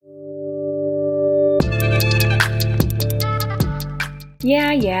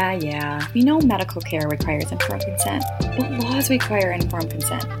Yeah. We know medical care requires informed consent, but laws require informed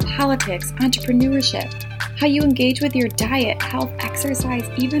consent. Politics, entrepreneurship, how you engage with your diet, health, exercise,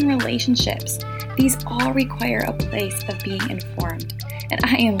 even relationships. These all require a place of being informed. And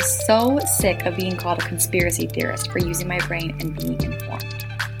I am so sick of being called a conspiracy theorist for using my brain and being informed.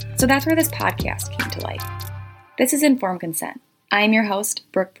 So that's where this podcast came to life. This is Informed Consent. I am your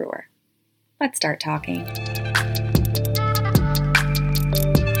host, Brooke Brewer. Let's start talking.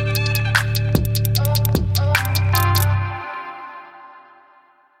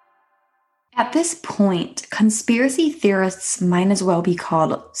 At this point, conspiracy theorists might as well be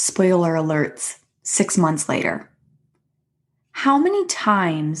called spoiler alerts 6 months later. How many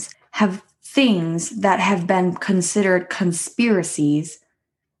times have things that have been considered conspiracies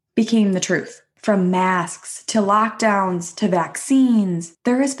became the truth? From masks to lockdowns to vaccines,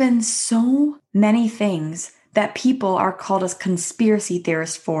 there has been so many things that people are called as conspiracy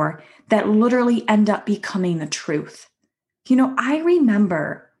theorists for that literally end up becoming the truth. I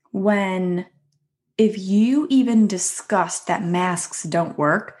remember when, if you even discussed that masks don't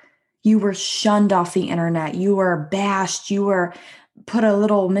work, you were shunned off the internet, you were bashed, you were put a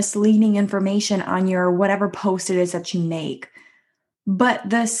little misleading information on your whatever post it is that you make. But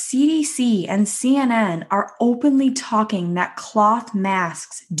the CDC and CNN are openly talking that cloth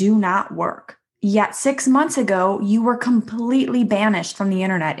masks do not work. Yet 6 months ago, you were completely banished from the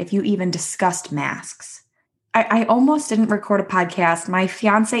internet if you even discussed masks. I almost didn't record a podcast. My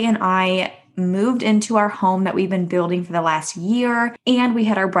fiance and I moved into our home that we've been building for the last year, and we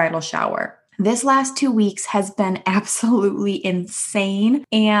had our bridal shower. This last 2 weeks has been absolutely insane,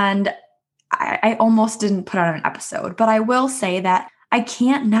 and I almost didn't put out an episode. But I will say that I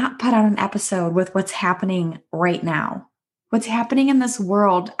can't not put out an episode with what's happening right now. What's happening in this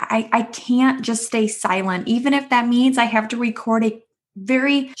world, I can't just stay silent. Even if that means I have to record a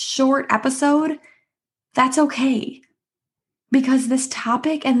very short episode, that's okay, because this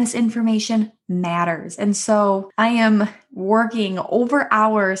topic and this information matters. And so I am working over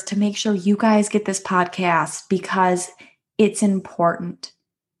hours to make sure you guys get this podcast because it's important.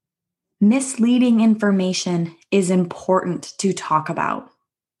 Misleading information is important to talk about.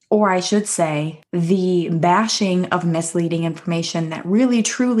 Or I should say, the bashing of misleading information that really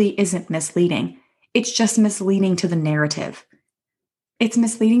truly isn't misleading. It's just misleading to the narrative. It's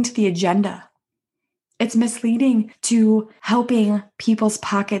misleading to the agenda. It's misleading to helping people's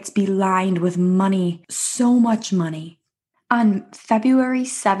pockets be lined with money, so much money. On February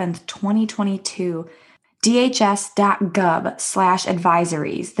 7th, 2022,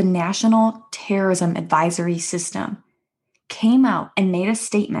 DHS.gov/advisories, the National Terrorism Advisory System, came out and made a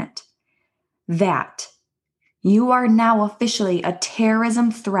statement that you are now officially a terrorism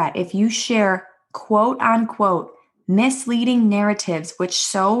threat if you share, quote unquote, misleading narratives which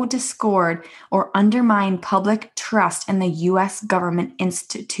sow discord or undermine public trust in the U.S. government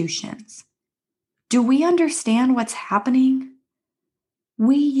institutions. Do we understand what's happening?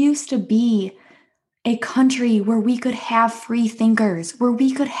 We used to be a country where we could have free thinkers, where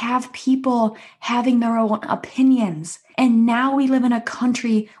we could have people having their own opinions. And now we live in a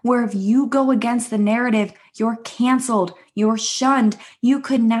country where if you go against the narrative, you're canceled, you're shunned. You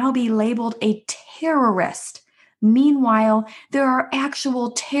could now be labeled a terrorist. Meanwhile, there are actual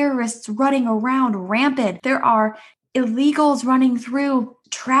terrorists running around rampant. There are illegals running through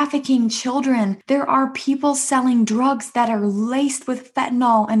trafficking children. There are people selling drugs that are laced with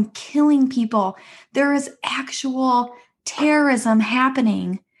fentanyl and killing people. There is actual terrorism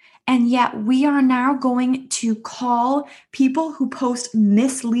happening. And yet we are now going to call people who post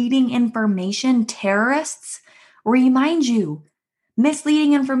misleading information terrorists. Remind you,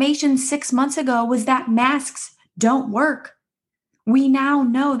 misleading information 6 months ago was that masks don't work. We now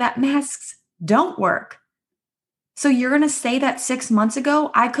know that masks don't work. So you're going to say that 6 months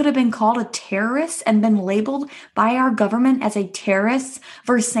ago, I could have been called a terrorist and been labeled by our government as a terrorist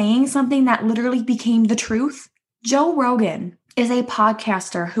for saying something that literally became the truth? Joe Rogan is a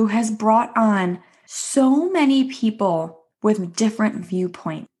podcaster who has brought on so many people with different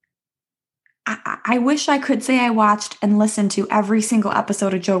viewpoints. I wish I could say I watched and listened to every single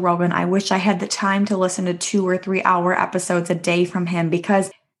episode of Joe Rogan. I wish I had the time to listen to 2 or 3 hour episodes a day from him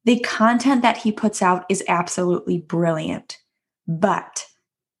because the content that he puts out is absolutely brilliant. But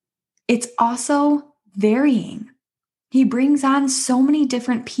it's also varying. He brings on so many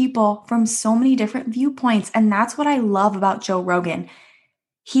different people from so many different viewpoints. And that's what I love about Joe Rogan.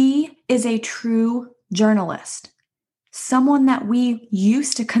 He is a true journalist. Someone that we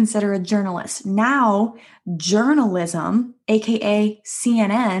used to consider a journalist. Now, journalism, aka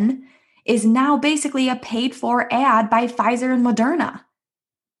CNN, is now basically a paid-for ad by Pfizer and Moderna.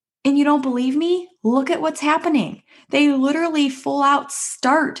 And you don't believe me? Look at what's happening. They literally full out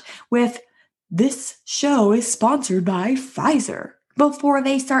start with, "This show is sponsored by Pfizer," before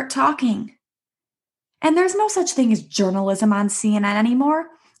they start talking. And there's no such thing as journalism on CNN anymore.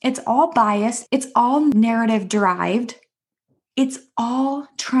 It's all biased. It's all narrative derived. It's all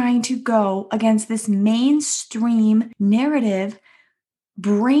trying to go against this mainstream narrative,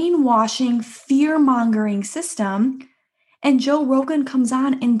 brainwashing, fear-mongering system. And Joe Rogan comes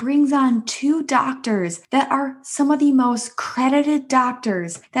on and brings on two doctors that are some of the most credited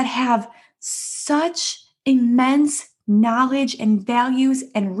doctors that have such immense knowledge and values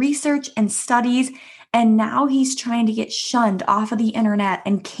and research and studies. And now he's trying to get shunned off of the internet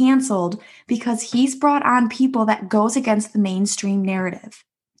and canceled because he's brought on people that goes against the mainstream narrative.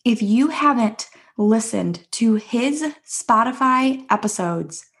 If you haven't listened to his Spotify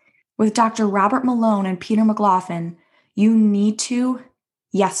episodes with Dr. Robert Malone and Peter McLaughlin, you need to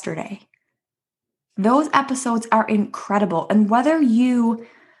yesterday. Those episodes are incredible. And whether you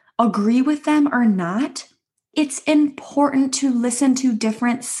agree with them or not, it's important to listen to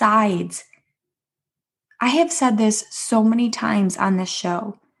different sides. I have said this so many times on this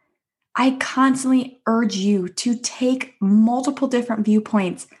show. I constantly urge you to take multiple different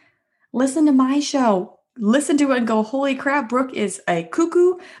viewpoints. Listen to my show. Listen to it and go, "Holy crap, Brooke is a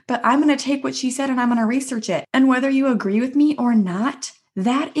cuckoo," but I'm going to take what she said and I'm going to research it. And whether you agree with me or not,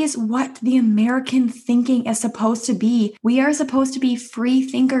 that is what the American thinking is supposed to be. We are supposed to be free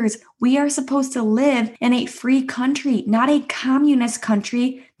thinkers. We are supposed to live in a free country, not a communist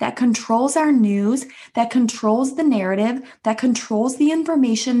country that controls our news, that controls the narrative, that controls the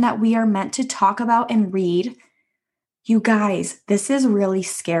information that we are meant to talk about and read. You guys, this is really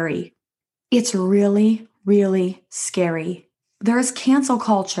scary. It's really, really scary. There's cancel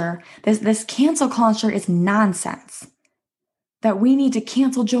culture. This cancel culture is nonsense. That we need to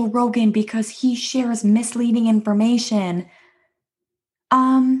cancel Joe Rogan because he shares misleading information.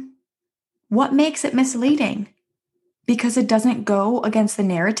 What makes it misleading? Because it doesn't go against the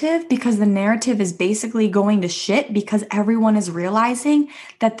narrative? Because the narrative is basically going to shit because everyone is realizing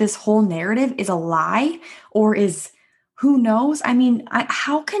that this whole narrative is a lie or is, who knows? I mean,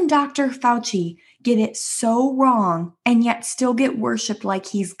 how can Dr. Fauci get it so wrong and yet still get worshiped like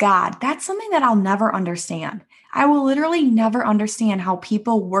he's God? That's something that I'll never understand. I will literally never understand how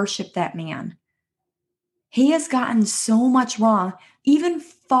people worship that man. He has gotten so much wrong, even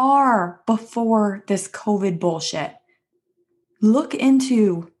far before this COVID bullshit. Look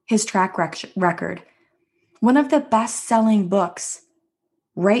into his track record. One of the best-selling books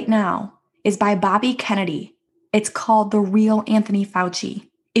right now is by Bobby Kennedy. It's called The Real Anthony Fauci.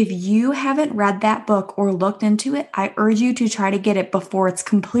 If you haven't read that book or looked into it, I urge you to try to get it before it's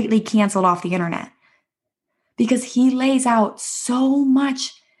completely canceled off the internet. Because he lays out so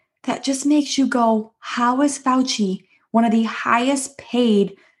much that just makes you go, how is Fauci, one of the highest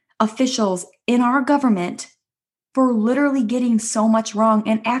paid officials in our government, for literally getting so much wrong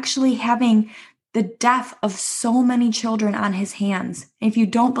and actually having the death of so many children on his hands? If you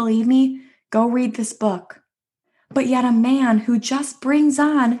don't believe me, go read this book. But yet a man who just brings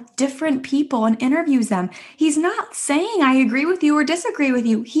on different people and interviews them, he's not saying I agree with you or disagree with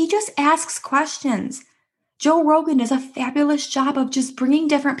you. He just asks questions. Joe Rogan does a fabulous job of just bringing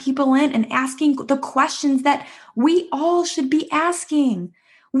different people in and asking the questions that we all should be asking.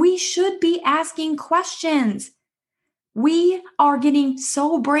 We should be asking questions. We are getting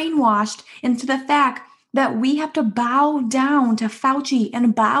so brainwashed into the fact that we have to bow down to Fauci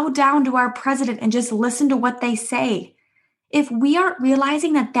and bow down to our president and just listen to what they say. If we aren't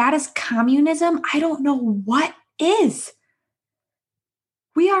realizing that that is communism, I don't know what is.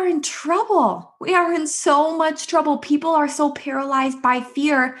 We are in trouble. We are in so much trouble. People are so paralyzed by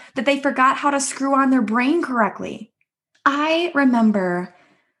fear that they forgot how to screw on their brain correctly. I remember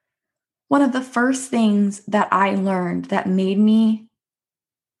one of the first things that I learned that made me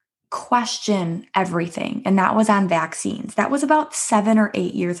question everything, and that was on vaccines. That was about 7 or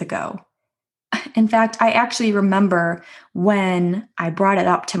 8 years ago. In fact, I actually remember when I brought it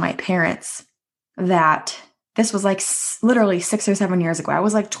up to my parents that this was like literally 6 or 7 years ago. I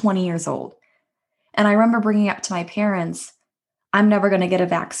was like 20 years old. And I remember bringing up to my parents, I'm never going to get a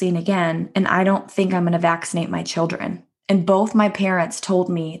vaccine again, and I don't think I'm going to vaccinate my children. And both my parents told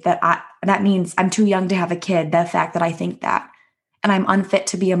me that that means I'm too young to have a kid, the fact that I think that. And I'm unfit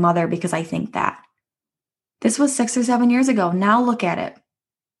to be a mother because I think that. This was 6 or 7 years ago. Now look at it.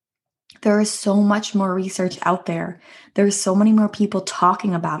 There is so much more research out there. There's so many more people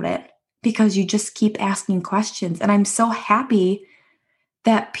talking about it because you just keep asking questions. And I'm so happy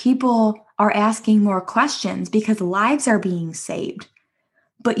that people are asking more questions because lives are being saved.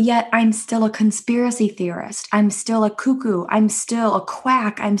 But yet I'm still a conspiracy theorist. I'm still a cuckoo. I'm still a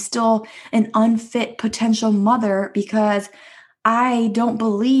quack. I'm still an unfit potential mother because I don't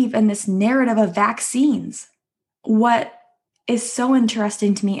believe in this narrative of vaccines. What is so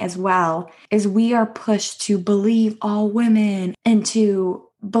interesting to me as well is we are pushed to believe all women and to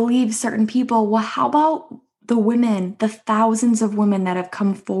believe certain people. Well, how about the women, the thousands of women that have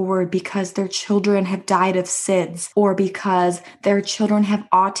come forward because their children have died of SIDS, or because their children have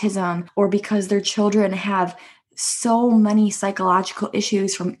autism, or because their children have so many psychological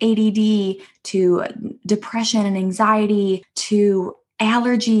issues, from ADD to depression and anxiety to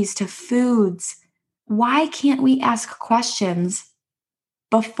allergies to foods. Why can't we ask questions?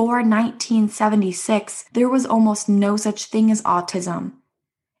 Before 1976, there was almost no such thing as autism.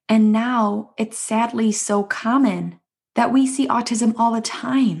 And now it's sadly so common that we see autism all the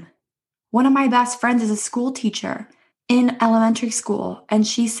time. One of my best friends is a school teacher in elementary school, and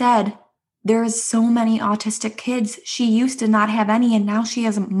she said there's so many autistic kids. She used to not have any, and now she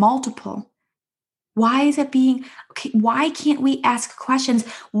has multiple. Why is it being, okay, why can't we ask questions?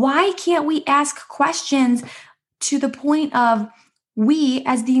 Why can't we ask questions to the point of, we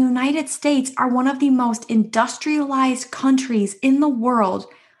as the United States are one of the most industrialized countries in the world.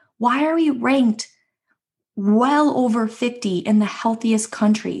 Why are we ranked well over 50 in the healthiest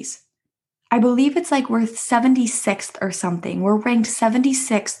countries? I believe it's like we're 76th or something. We're ranked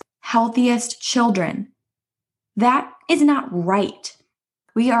 76th healthiest children. That is not right.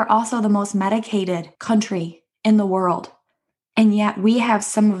 We are also the most medicated country in the world. And yet we have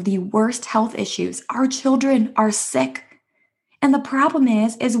some of the worst health issues. Our children are sick. And the problem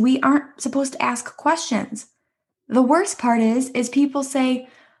is we aren't supposed to ask questions. The worst part is people say,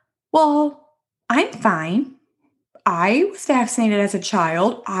 well, I'm fine. I was vaccinated as a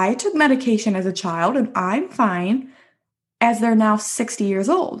child. I took medication as a child, and I'm fine, as they're now 60 years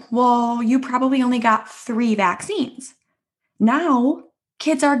old. Well, you probably only got 3 vaccines. Now,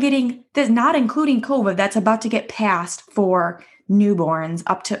 kids are getting this, not including COVID, that's about to get passed for newborns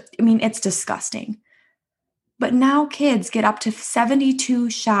up to, it's disgusting. But now kids get up to 72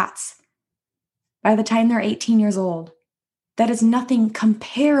 shots by the time they're 18 years old. That is nothing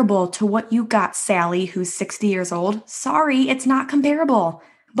comparable to what you got, Sally, who's 60 years old. Sorry, it's not comparable.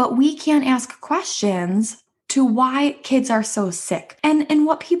 But we can't ask questions to why kids are so sick. And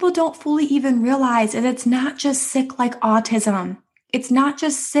what people don't fully even realize is it's not just sick like autism. It's not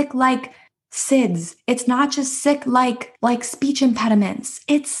just sick like SIDS. It's not just sick like speech impediments.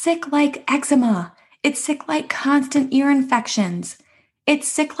 It's sick like eczema. It's sick like constant ear infections. It's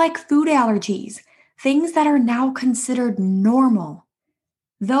sick like food allergies. Things that are now considered normal.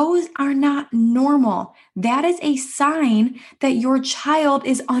 Those are not normal. That is a sign that your child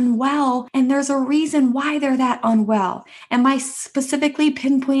is unwell, and there's a reason why they're that unwell. Am I specifically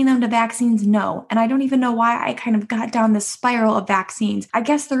pinpointing them to vaccines? No. And I don't even know why I kind of got down this spiral of vaccines. I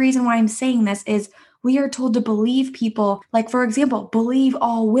guess the reason why I'm saying this is we are told to believe people, like, for example, believe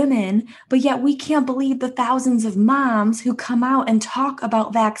all women, but yet we can't believe the thousands of moms who come out and talk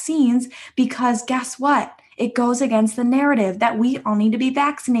about vaccines, because guess what? It goes against the narrative that we all need to be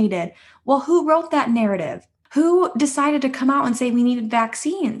vaccinated. Well, who wrote that narrative? Who decided to come out and say we needed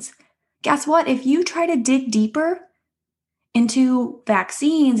vaccines? Guess what? If you try to dig deeper into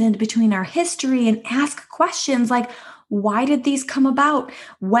vaccines and between our history and ask questions like, why did these come about?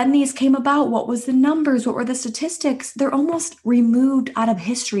 When these came about, what was the numbers? What were the statistics? They're almost removed out of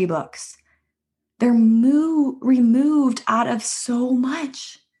history books. They're removed out of so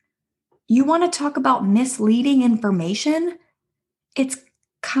much. You want to talk about misleading information? It's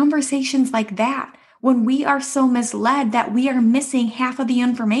conversations like that when we are so misled that we are missing half of the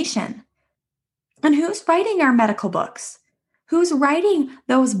information. And who's writing our medical books? Who's writing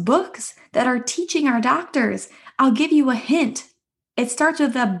those books that are teaching our doctors? I'll give you a hint. It starts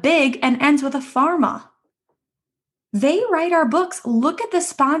with a big and ends with a pharma. They write our books. Look at the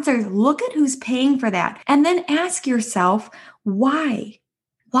sponsors. Look at who's paying for that. And then ask yourself, why?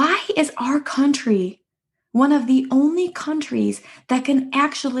 Why is our country one of the only countries that can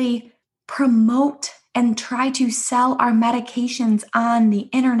actually promote and try to sell our medications on the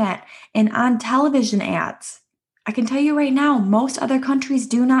internet and on television ads? I can tell you right now, most other countries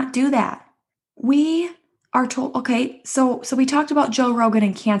do not do that. We are told, okay, so we talked about Joe Rogan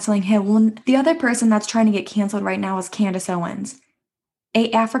and canceling him. Well, the other person that's trying to get canceled right now is Candace Owens,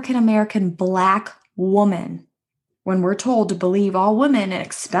 an African-American Black woman. When we're told to believe all women, and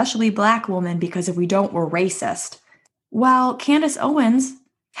especially Black women, because if we don't, we're racist. Well, Candace Owens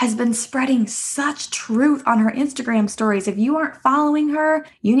has been spreading such truth on her Instagram stories. If you aren't following her,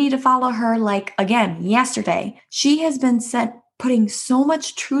 you need to follow her. Like, again, yesterday, she has been putting so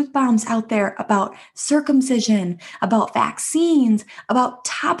much truth bombs out there about circumcision, about vaccines, about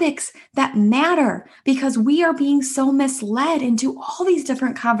topics that matter, because we are being so misled into all these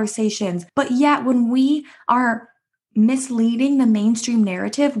different conversations. But yet, when we are misleading the mainstream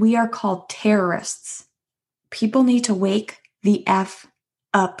narrative, we are called terrorists. People need to wake the F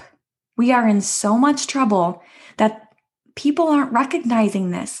up. We are in so much trouble that people aren't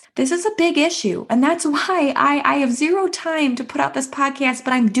recognizing this. This is a big issue. And that's why I have zero time to put out this podcast,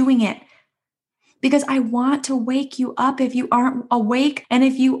 but I'm doing it because I want to wake you up if you aren't awake. And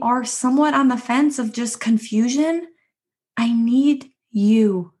if you are somewhat on the fence of just confusion, I need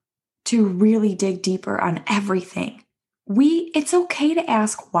you to really dig deeper on everything. It's okay to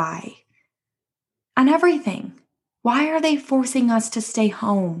ask why on everything. Why are they forcing us to stay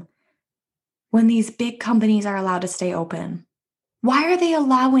home when these big companies are allowed to stay open? Why are they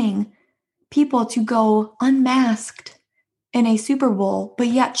allowing people to go unmasked in a Super Bowl, but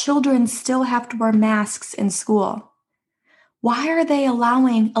yet children still have to wear masks in school? Why are they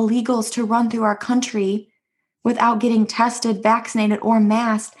allowing illegals to run through our country without getting tested, vaccinated, or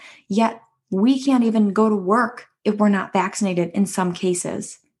masked, yet we can't even go to work if we're not vaccinated in some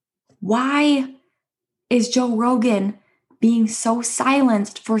cases? Why is Joe Rogan being so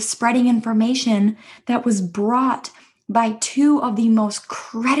silenced for spreading information that was brought by two of the most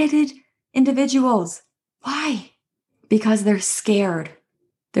credited individuals? Why? Because they're scared.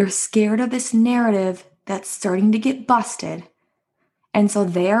 They're scared of this narrative that's starting to get busted. And so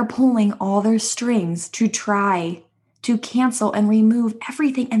they're pulling all their strings to try to cancel and remove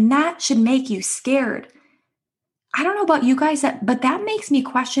everything. And that should make you scared. I don't know about you guys, but that makes me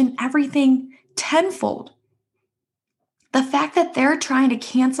question everything tenfold. The fact that they're trying to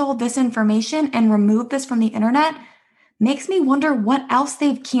cancel this information and remove this from the internet makes me wonder what else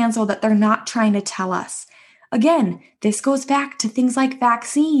they've canceled that they're not trying to tell us. Again, this goes back to things like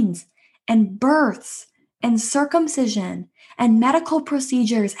vaccines and births and circumcision and medical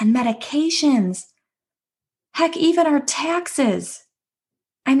procedures and medications. Heck, even our taxes.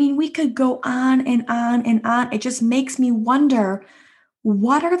 I mean, we could go on and on and on. It just makes me wonder,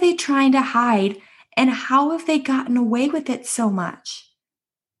 what are they trying to hide and how have they gotten away with it so much?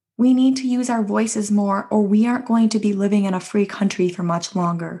 We need to use our voices more, or we aren't going to be living in a free country for much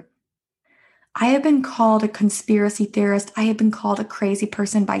longer. I have been called a conspiracy theorist. I have been called a crazy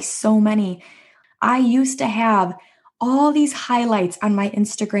person by so many. I used to have all these highlights on my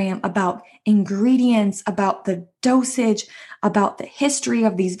Instagram about ingredients, about the dosage, about the history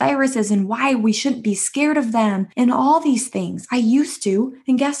of these viruses and why we shouldn't be scared of them and all these things. I used to,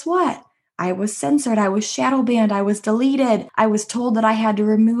 and guess what? I was censored. I was shadow banned. I was deleted. I was told that I had to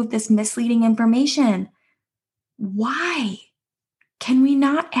remove this misleading information. Why? Can we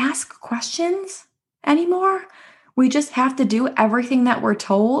not ask questions anymore? We just have to do everything that we're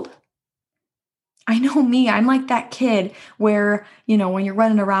told. I know me, I'm like that kid where, when you're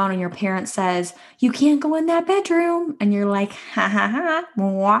running around and your parent says, you can't go in that bedroom. And you're like, ha ha ha,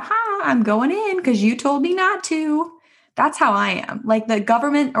 waha, I'm going in because you told me not to. That's how I am. Like the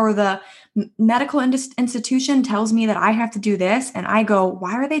government or the medical institution tells me that I have to do this. And I go,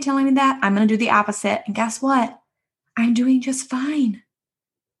 why are they telling me that? I'm going to do the opposite. And guess what? I'm doing just fine.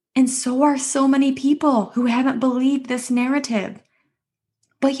 And so are so many people who haven't believed this narrative.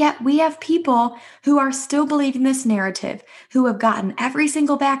 But yet we have people who are still believing this narrative, who have gotten every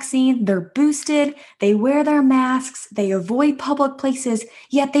single vaccine, they're boosted, they wear their masks, they avoid public places,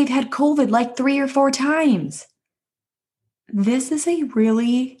 yet they've had COVID like 3 or 4 times. This is a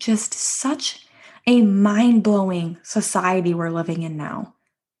really just such a mind-blowing society we're living in now.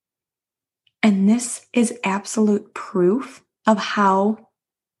 And this is absolute proof of how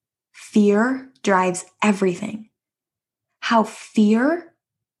fear drives everything. How fear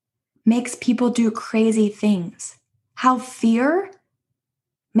makes people do crazy things. How fear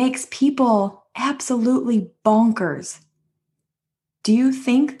makes people absolutely bonkers. Do you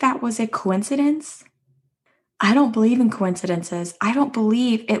think that was a coincidence? I don't believe in coincidences. I don't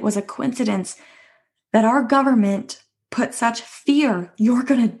believe it was a coincidence that our government put such fear. You're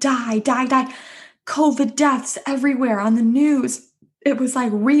going to die. COVID deaths everywhere on the news. It was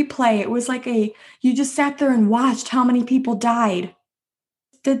like replay. It was like you just sat there and watched how many people died.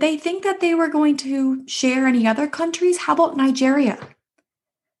 Did they think that they were going to share any other countries? How about Nigeria?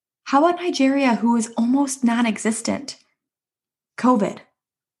 How about Nigeria, who is almost non-existent? COVID.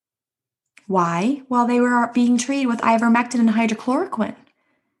 Why? Well, they were being treated with ivermectin and hydrochloroquine.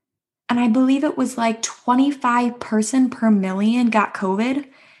 And I believe it was like 25 person per million got COVID.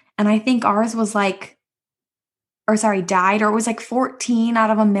 And I think ours was like died, or it was like 14 out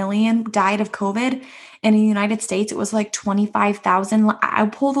of a million died of COVID. In the United States, it was like 25,000. I'll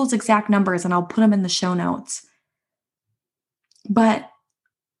pull those exact numbers and I'll put them in the show notes. But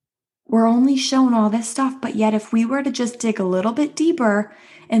we're only shown all this stuff, but yet if we were to just dig a little bit deeper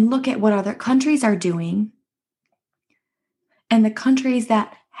and look at what other countries are doing, and the countries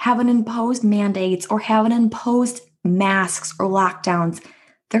that haven't imposed mandates or haven't imposed masks or lockdowns,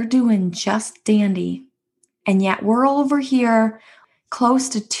 they're doing just dandy. And yet we're over here close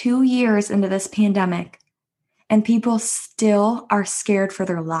to 2 years into this pandemic, and people still are scared for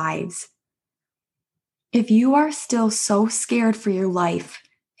their lives. If you are still so scared for your life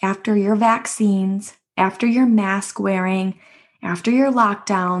after your vaccines, after your mask wearing, after your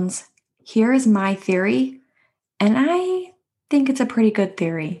lockdowns, here is my theory, and I think it's a pretty good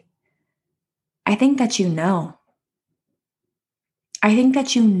theory. I think that you know. I think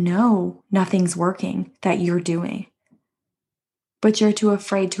that you know nothing's working that you're doing, but you're too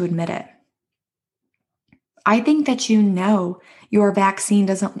afraid to admit it. I think that you know your vaccine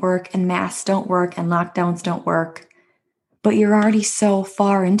doesn't work and masks don't work and lockdowns don't work, but you're already so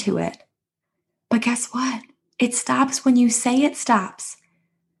far into it. But guess what? It stops when you say it stops.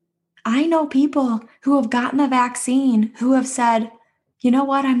 I know people who have gotten the vaccine who have said, you know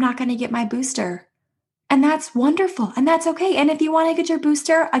what, I'm not going to get my booster. And that's wonderful. And that's okay. And if you want to get your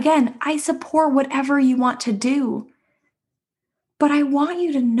booster, again, I support whatever you want to do. But I want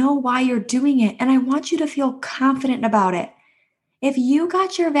you to know why you're doing it. And I want you to feel confident about it. If you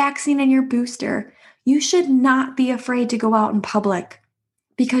got your vaccine and your booster, you should not be afraid to go out in public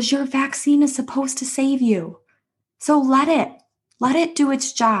because your vaccine is supposed to save you. So let it do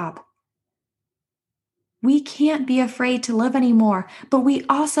its job. We can't be afraid to live anymore, but we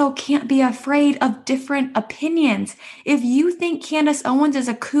also can't be afraid of different opinions. If you think Candace Owens is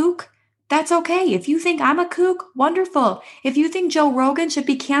a kook, that's okay. If you think I'm a kook, wonderful. If you think Joe Rogan should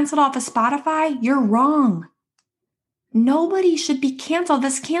be canceled off of Spotify, you're wrong. Nobody should be canceled.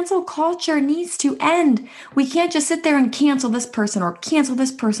 This cancel culture needs to end. We can't just sit there and cancel this person or cancel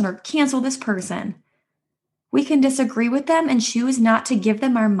this person or cancel this person. We can disagree with them and choose not to give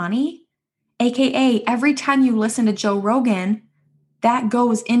them our money. AKA, every time you listen to Joe Rogan, that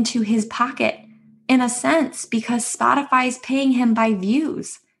goes into his pocket in a sense because Spotify is paying him by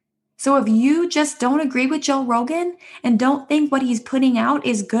views. So if you just don't agree with Joe Rogan and don't think what he's putting out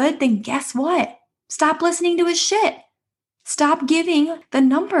is good, then guess what? Stop listening to his shit. Stop giving the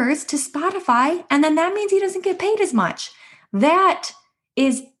numbers to Spotify, and then that means he doesn't get paid as much. That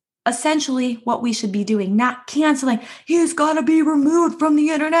is essentially what we should be doing, not canceling. He's got to be removed from the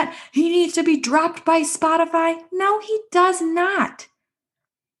internet. He needs to be dropped by Spotify. No, he does not.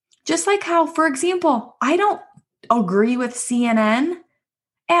 Just like how, for example, I don't agree with CNN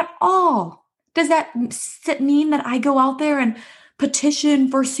at all. Does that mean that I go out there and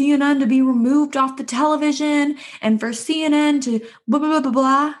petition for CNN to be removed off the television and for CNN to blah, blah, blah, blah,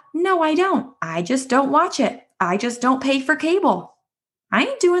 blah? No, I don't. I just don't watch it. I just don't pay for cable. I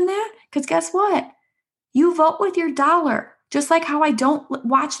ain't doing that because guess what? You vote with your dollar, just like how I don't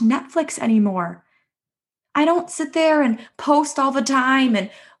watch Netflix anymore. I don't sit there and post all the time and,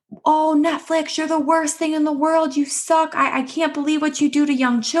 oh, Netflix, you're the worst thing in the world. You suck. I can't believe what you do to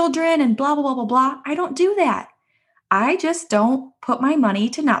young children and blah, blah, blah, blah, blah. I don't do that. I just don't put my money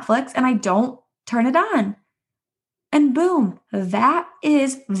to Netflix and I don't turn it on. And boom, that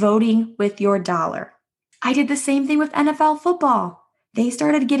is voting with your dollar. I did the same thing with NFL football. They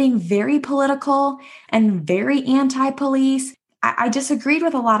started getting very political and very anti-police. I disagreed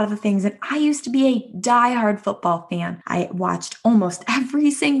with a lot of the things, and I used to be a diehard football fan. I watched almost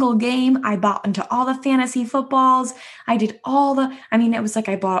every single game. I bought into all the fantasy footballs. I did it was like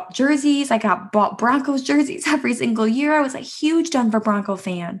I bought jerseys. I bought Broncos jerseys every single year. I was a huge Denver Bronco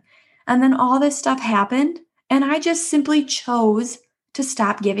fan. And then all this stuff happened, and I just simply chose to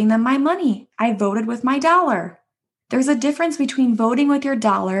stop giving them my money. I voted with my dollar. There's a difference between voting with your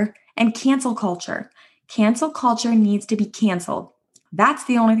dollar and cancel culture. Cancel culture needs to be canceled. That's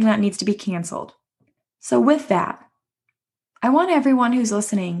the only thing that needs to be canceled. So with that, I want everyone who's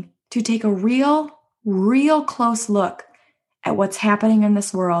listening to take a real close look at what's happening in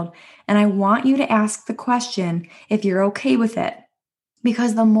this world. And I want you to ask the question if you're okay with it.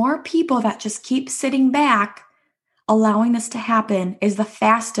 Because the more people that just keep sitting back, allowing this to happen, is the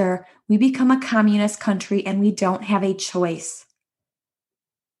faster we become a communist country and we don't have a choice.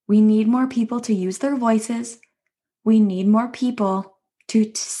 We need more people to use their voices. We need more people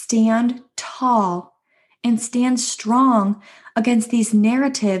to stand tall and stand strong against these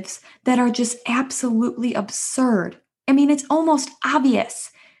narratives that are just absolutely absurd. I mean, it's almost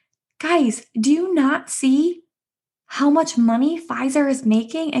obvious. Guys, do you not see how much money Pfizer is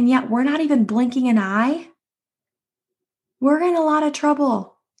making, and yet we're not even blinking an eye? We're in a lot of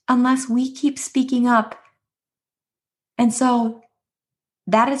trouble unless we keep speaking up. And so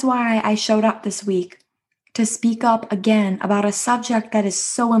that is why I showed up this week to speak up again about a subject that is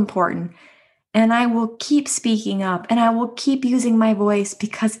so important. And I will keep speaking up and I will keep using my voice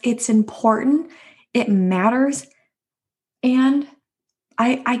because it's important, it matters, and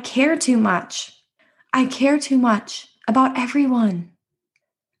I care too much. I care too much about everyone.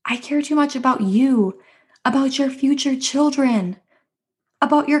 I care too much about you, about your future children,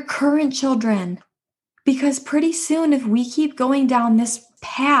 about your current children. Because pretty soon, if we keep going down this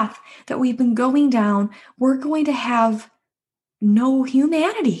path that we've been going down, we're going to have no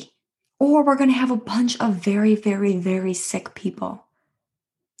humanity. Or we're going to have a bunch of very, very, very sick people.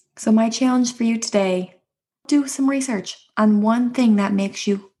 So my challenge for you today, do some research on one thing that makes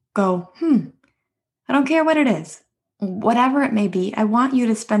you go, I don't care what it is. Whatever it may be, I want you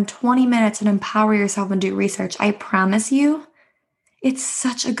to spend 20 minutes and empower yourself and do research. I promise you, it's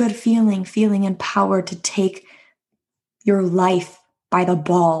such a good feeling empowered to take your life by the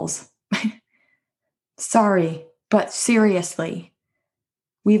balls. Sorry, but seriously,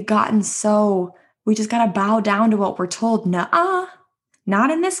 we just got to bow down to what we're told. Nuh-uh,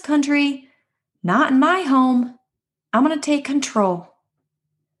 not in this country, not in my home. I'm going to take control.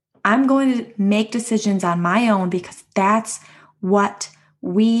 I'm going to make decisions on my own because that's what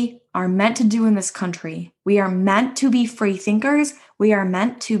we are meant to do in this country. We are meant to be free thinkers. We are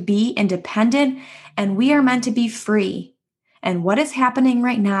meant to be independent, and we are meant to be free. And what is happening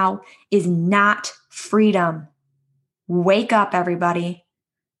right now is not freedom. Wake up, everybody.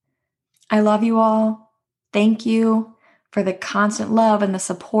 I love you all. Thank you for the constant love and the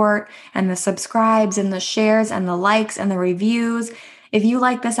support and the subscribes and the shares and the likes and the reviews. If you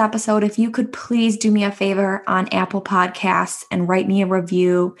like this episode, if you could please do me a favor on Apple Podcasts and write me a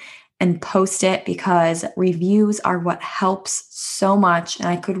review and post it, because reviews are what helps so much. And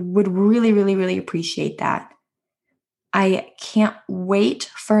I would really, really, really appreciate that. I can't wait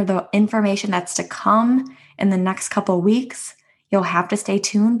for the information that's to come in the next couple of weeks. You'll have to stay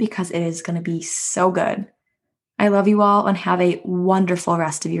tuned because it is going to be so good. I love you all and have a wonderful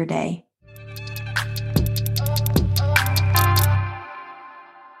rest of your day.